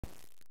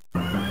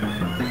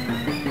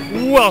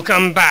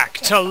Welcome back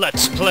to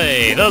Let's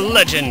Play the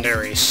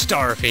legendary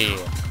Starfy.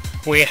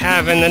 We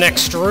have in the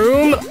next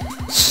room,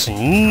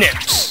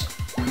 Snips.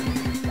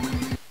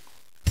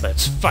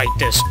 Let's fight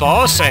this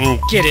boss and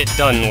get it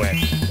done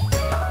with.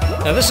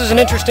 Now this is an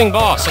interesting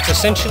boss. It's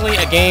essentially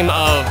a game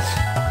of...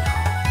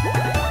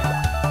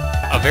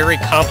 a very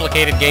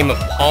complicated game of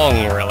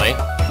Pong, really.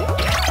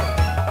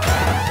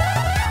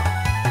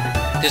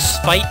 This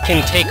fight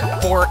can take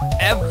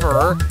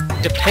forever,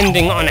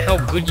 depending on how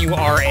good you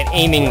are at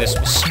aiming this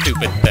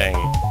stupid thing.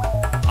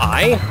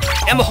 I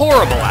am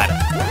horrible at it.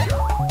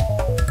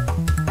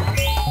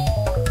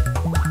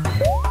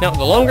 Now,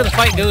 the longer the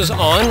fight goes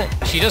on,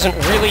 she doesn't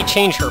really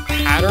change her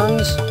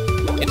patterns.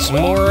 It's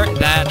more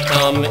that,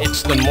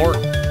 it's the more...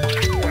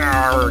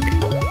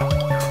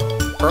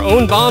 Arrgh. Her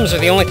own bombs are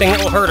the only thing that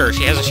will hurt her.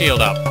 She has a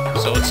shield up.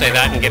 So let's say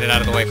that and get it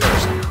out of the way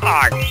first.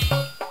 Arrgh.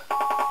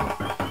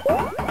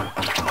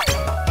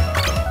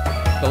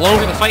 The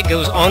longer the fight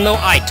goes on, though,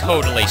 I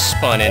totally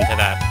spun into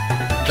that.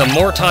 The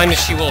more times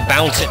she will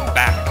bounce it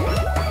back.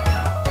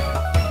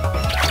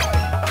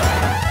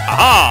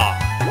 Aha!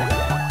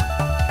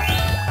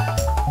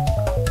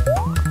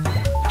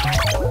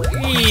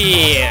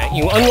 Yeah,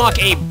 you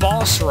unlock a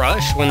boss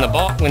rush when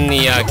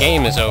the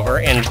game is over,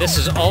 and this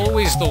is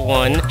always the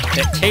one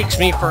that takes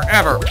me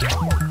forever.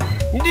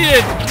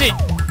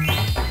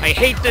 I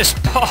hate this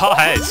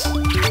boss!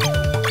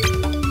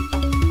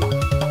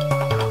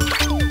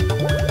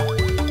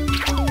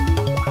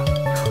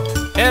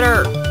 Hit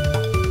her!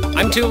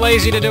 I'm too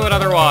lazy to do it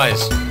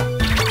otherwise.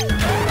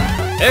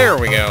 There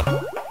we go.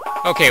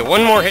 Okay,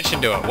 one more hit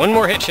should do it. One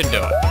more hit should do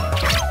it.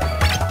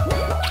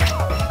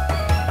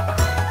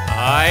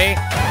 I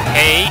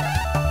hate...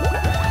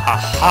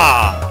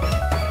 Haha!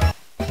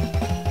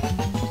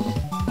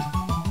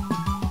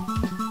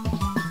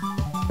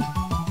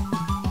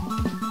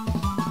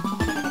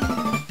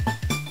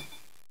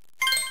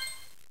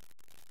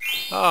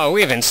 Oh,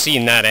 we haven't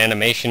seen that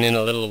animation in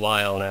a little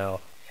while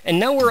now. And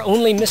now we're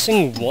only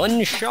missing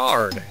one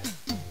shard.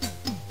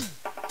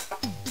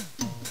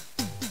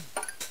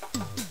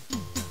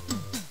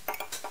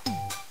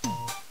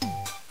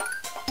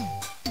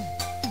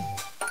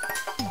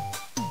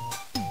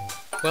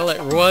 Well,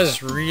 it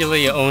was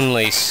really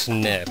only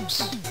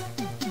Snips.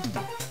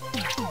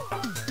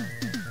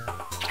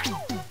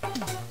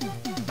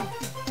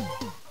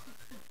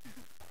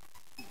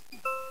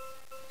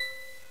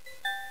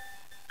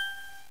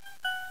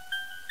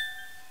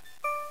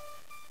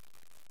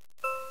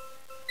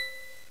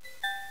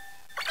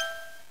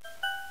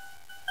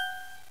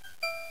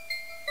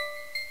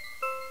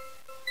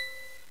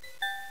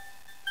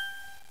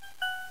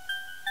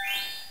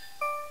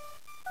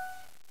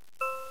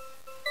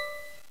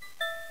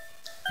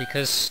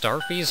 Because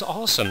Starfy's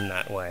awesome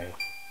that way.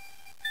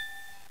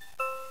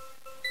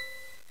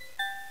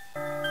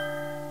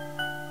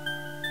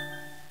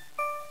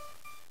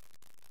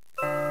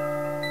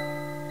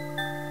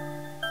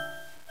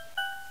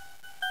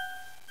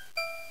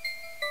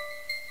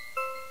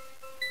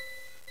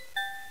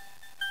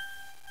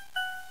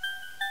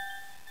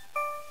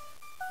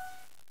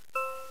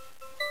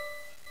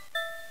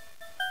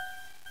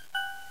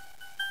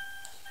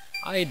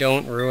 I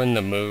don't ruin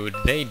the mood,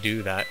 they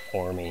do that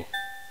for me.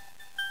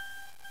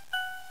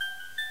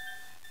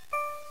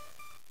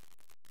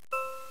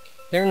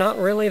 They're not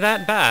really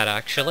that bad,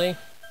 actually.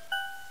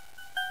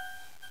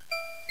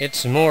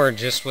 It's more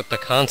just what the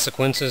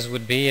consequences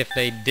would be if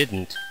they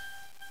didn't.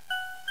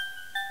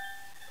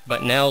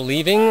 But now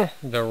leaving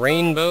the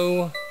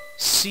Rainbow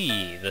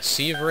Sea, the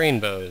Sea of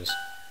Rainbows,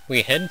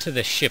 we head to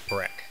the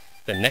shipwreck,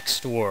 the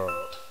next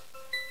world,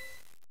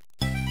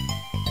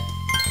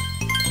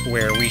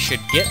 where we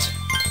should get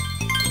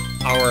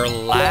our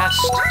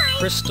last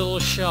crystal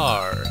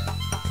shard.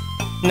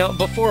 Now,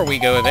 before we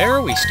go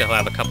there, we still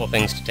have a couple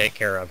things to take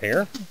care of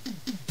here.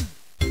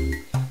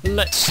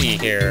 Let's see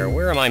here,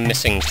 where am I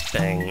missing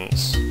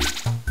things?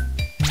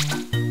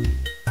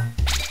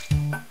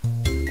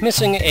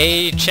 Missing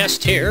a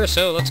chest here,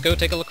 so let's go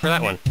take a look for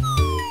that one.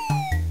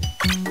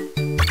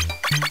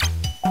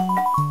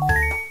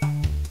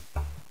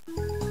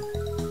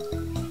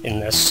 In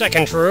the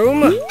second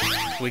room,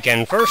 we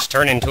can first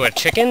turn into a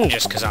chicken,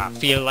 just because I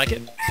feel like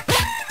it.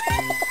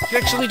 You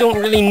actually don't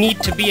really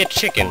need to be a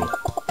chicken.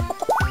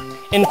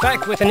 In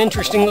fact, with an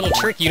interesting little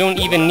trick, you don't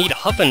even need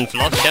Huff and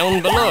Fluff down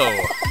below.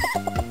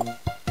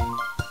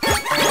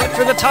 But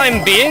for the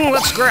time being,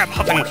 let's grab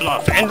Huff and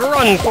Fluff and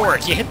run for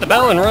it. You hit the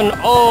bell and run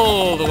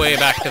all the way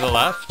back to the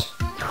left.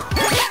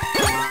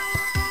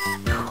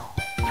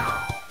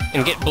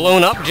 And get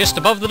blown up just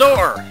above the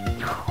door.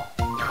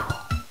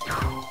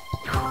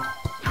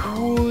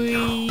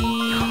 Whee!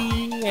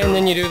 And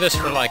then you do this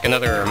for like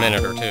another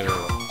minute or two.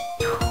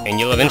 And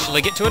you'll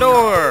eventually get to a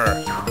door.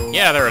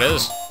 Yeah, there it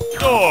is.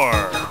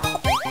 Door!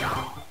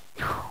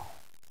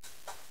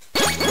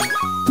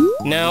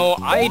 Now,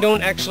 I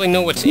don't actually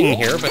know what's in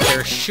here, but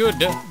there should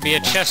be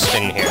a chest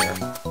in here.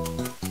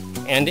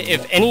 And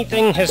if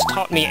anything has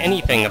taught me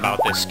anything about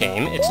this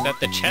game, it's that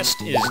the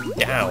chest is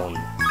down.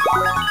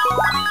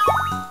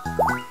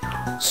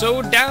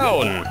 So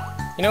down!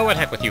 You know what?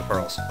 Heck with you,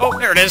 Pearls. Oh,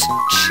 there it is!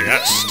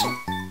 Chest!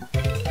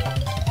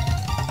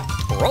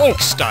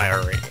 Ronk's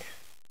Diary!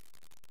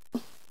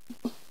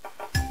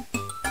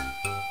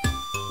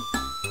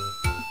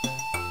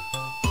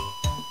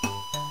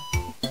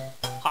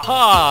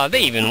 Haha!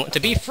 They even want to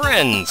be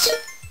friends!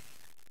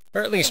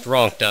 Or at least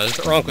Ronk does,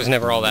 but Ronk was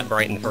never all that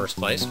bright in the first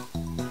place.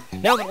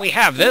 Now that we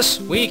have this,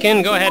 we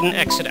can go ahead and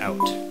exit out.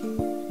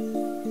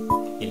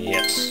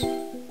 Yes.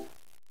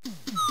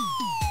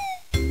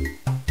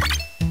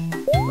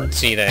 Let's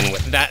see then,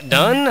 with that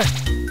done...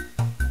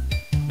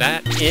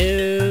 That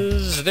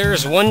is...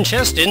 There's one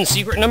chest in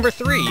secret number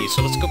 3,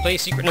 so let's go play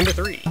secret number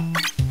 3.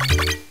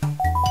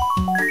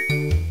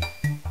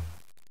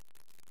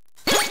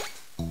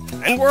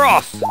 And we're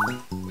off!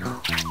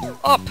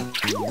 Up!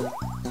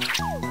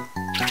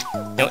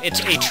 Now, it's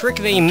a trick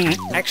they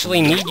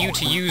actually need you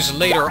to use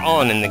later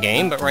on in the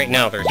game, but right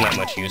now there's not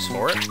much use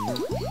for it.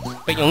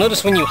 But you'll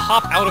notice when you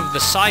hop out of the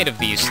side of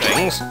these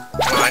things,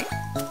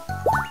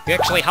 you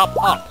actually hop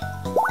up.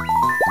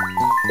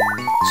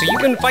 So you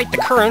can fight the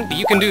current, but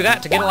you can do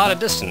that to get a lot of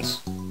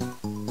distance.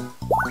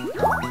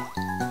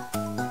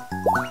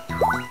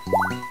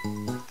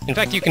 In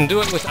fact, you can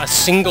do it with a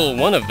single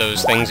one of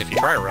those things if you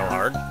try real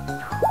hard.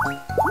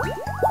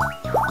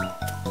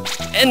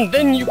 And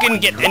then you can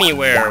get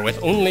anywhere with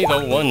only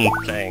the one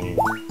thing.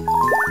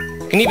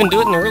 You can even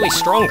do it in really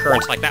strong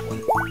currents like that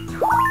one.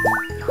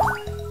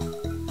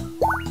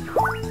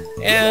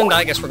 And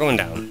I guess we're going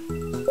down.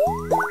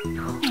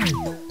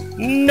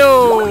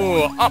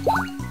 No! Up!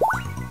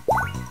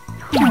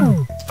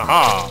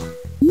 Aha!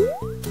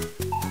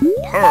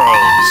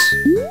 Pearls!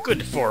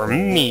 Good for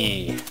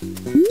me!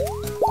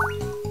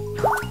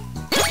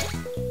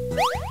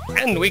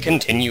 And we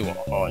continue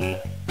on.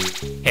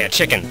 Hey, a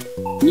chicken.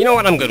 You know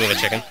what? I'm good with a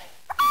chicken.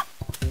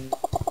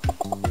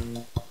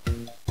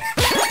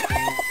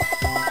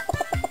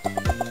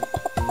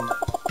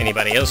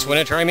 Anybody else want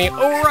to try me?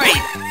 Oh, right!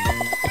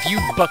 If you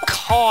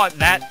bacaw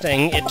that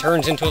thing, it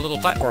turns into a little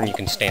platform you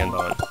can stand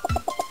on.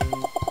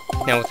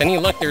 Now, with any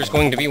luck, there's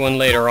going to be one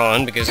later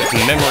on, because if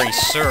memory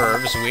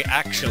serves, we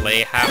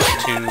actually have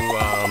to,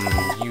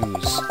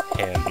 use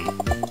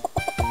him.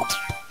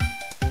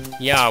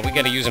 Yeah, we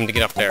gotta use him to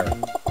get up there.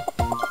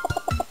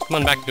 Come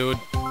on back, dude.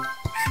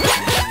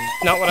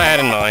 Not what I had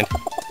in mind.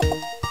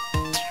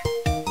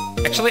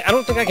 Actually, I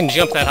don't think I can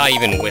jump that high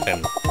even with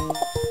him.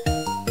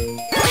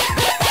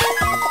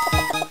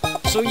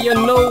 So you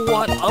know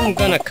what? I'm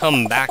gonna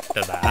come back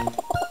to that.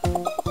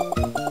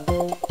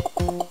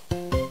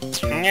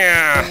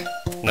 Yeah.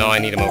 No, I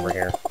need him over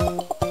here.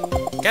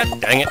 God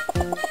dang it.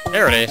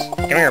 There it is.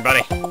 Come here,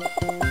 buddy.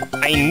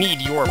 I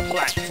need your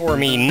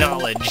platformy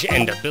knowledge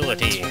and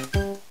ability.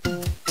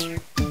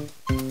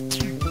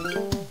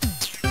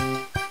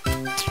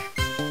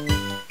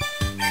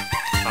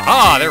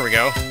 Aha, there we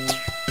go.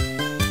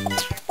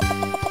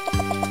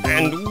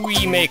 And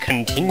we may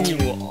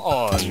continue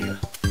on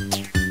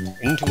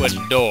into a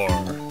door.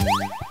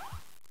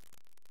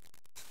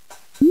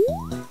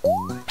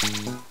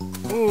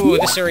 Ooh,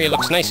 this area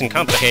looks nice and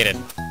complicated.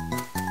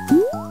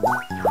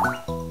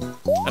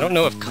 I don't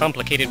know if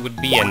complicated would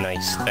be a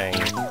nice thing.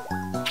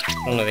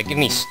 I don't know, they give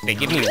me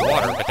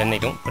water, but then they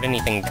don't put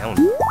anything down.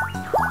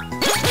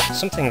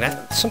 Something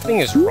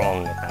is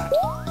wrong with that.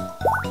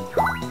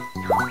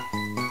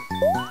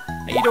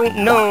 I don't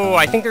know.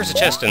 I think there's a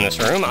chest in this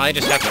room. I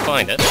just have to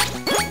find it.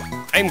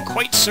 I'm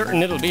quite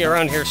certain it'll be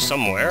around here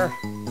somewhere.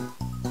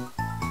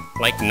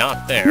 Like,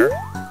 not there.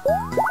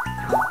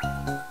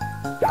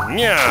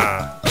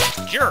 Yeah,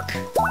 jerk. I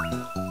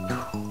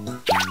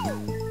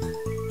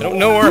don't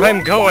know where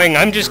I'm going.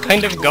 I'm just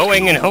kind of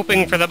going and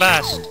hoping for the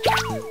best.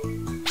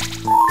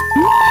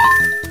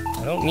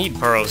 I don't need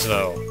pearls,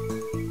 though.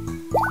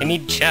 I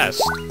need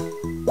chest.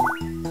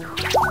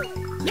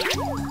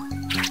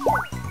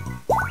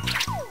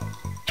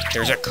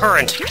 There's a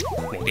current.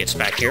 Maybe it's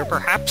back here,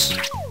 perhaps?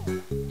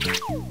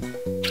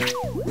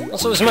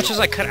 Also, as much as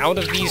I cut out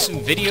of these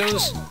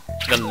videos,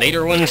 the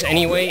later ones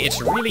anyway,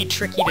 it's really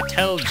tricky to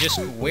tell just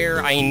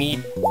where I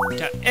need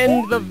to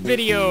end the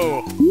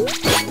video.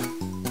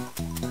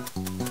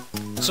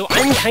 So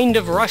I'm kind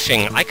of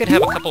rushing. I could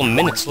have a couple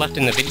minutes left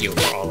in the video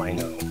for all I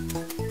know.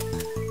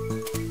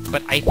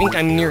 But I think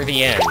I'm near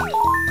the end.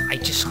 I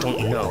just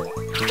don't know.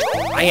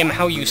 I am,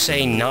 how you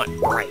say, not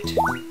bright.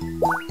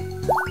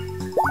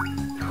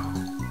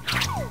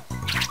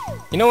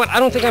 You know what? I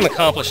don't think I'm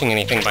accomplishing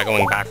anything by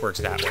going backwards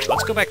that way.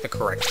 Let's go back the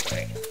correct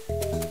way.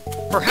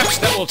 Perhaps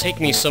that will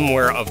take me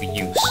somewhere of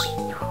use.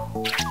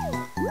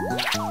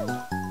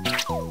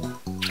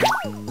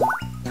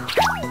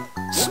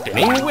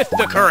 Spinning with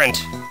the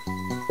current!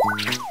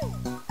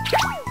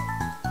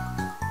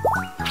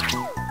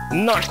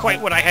 Not quite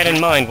what I had in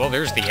mind. Well,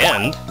 there's the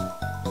end.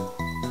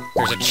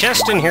 There's a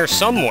chest in here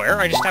somewhere.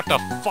 I just have to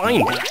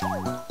find it.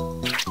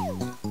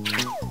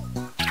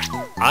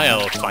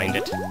 I'll find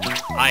it.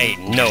 I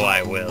know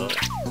I will.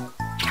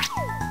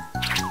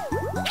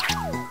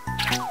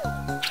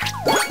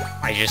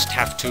 I just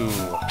have to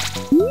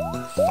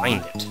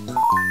find it.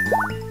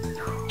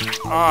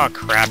 Aw,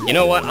 crap. You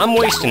know what? I'm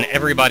wasting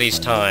everybody's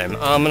time.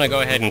 I'm gonna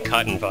go ahead and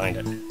cut and find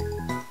it.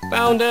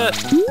 Found it!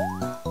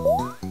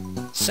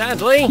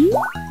 Sadly...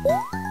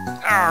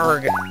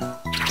 Arrgh!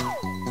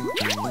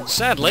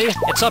 Sadly,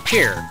 it's up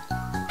here.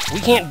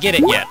 We can't get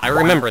it yet. I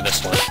remember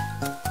this one.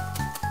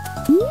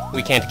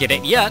 We can't get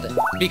it yet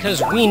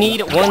because we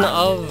need one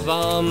of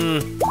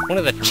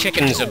the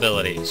chicken's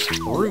abilities.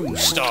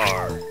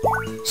 Roostar.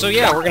 So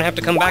yeah, we're gonna have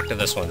to come back to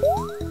this one.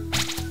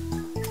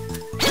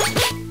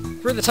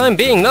 For the time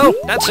being, though,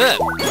 that's it.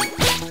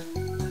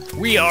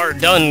 We are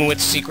done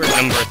with secret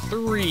number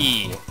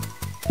 3.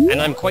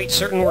 And I'm quite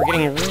certain we're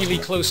getting really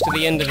close to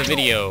the end of the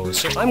video,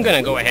 so I'm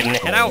gonna go ahead and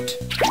head out.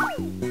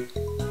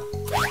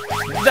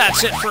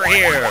 That's it for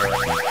here!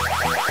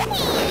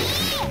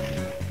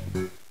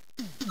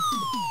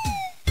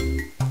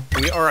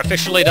 We are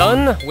officially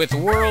done with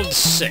World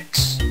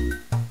 6.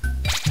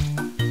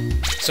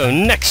 So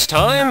next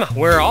time,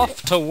 we're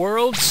off to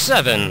World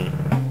 7.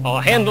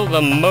 I'll handle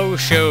the Mo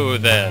Show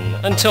then.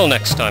 Until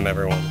next time,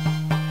 everyone.